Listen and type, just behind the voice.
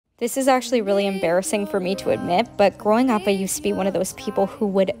This is actually really embarrassing for me to admit, but growing up, I used to be one of those people who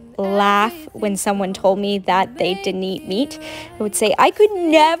would laugh when someone told me that they didn't eat meat. I would say, I could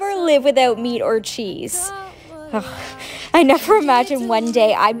never live without meat or cheese. Ugh. I never imagined one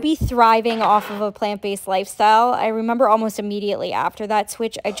day I'd be thriving off of a plant-based lifestyle. I remember almost immediately after that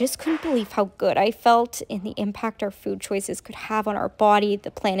switch, I just couldn't believe how good I felt and the impact our food choices could have on our body, the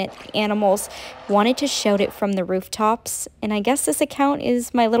planet, the animals. Wanted to shout it from the rooftops, and I guess this account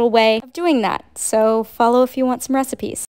is my little way of doing that. So follow if you want some recipes.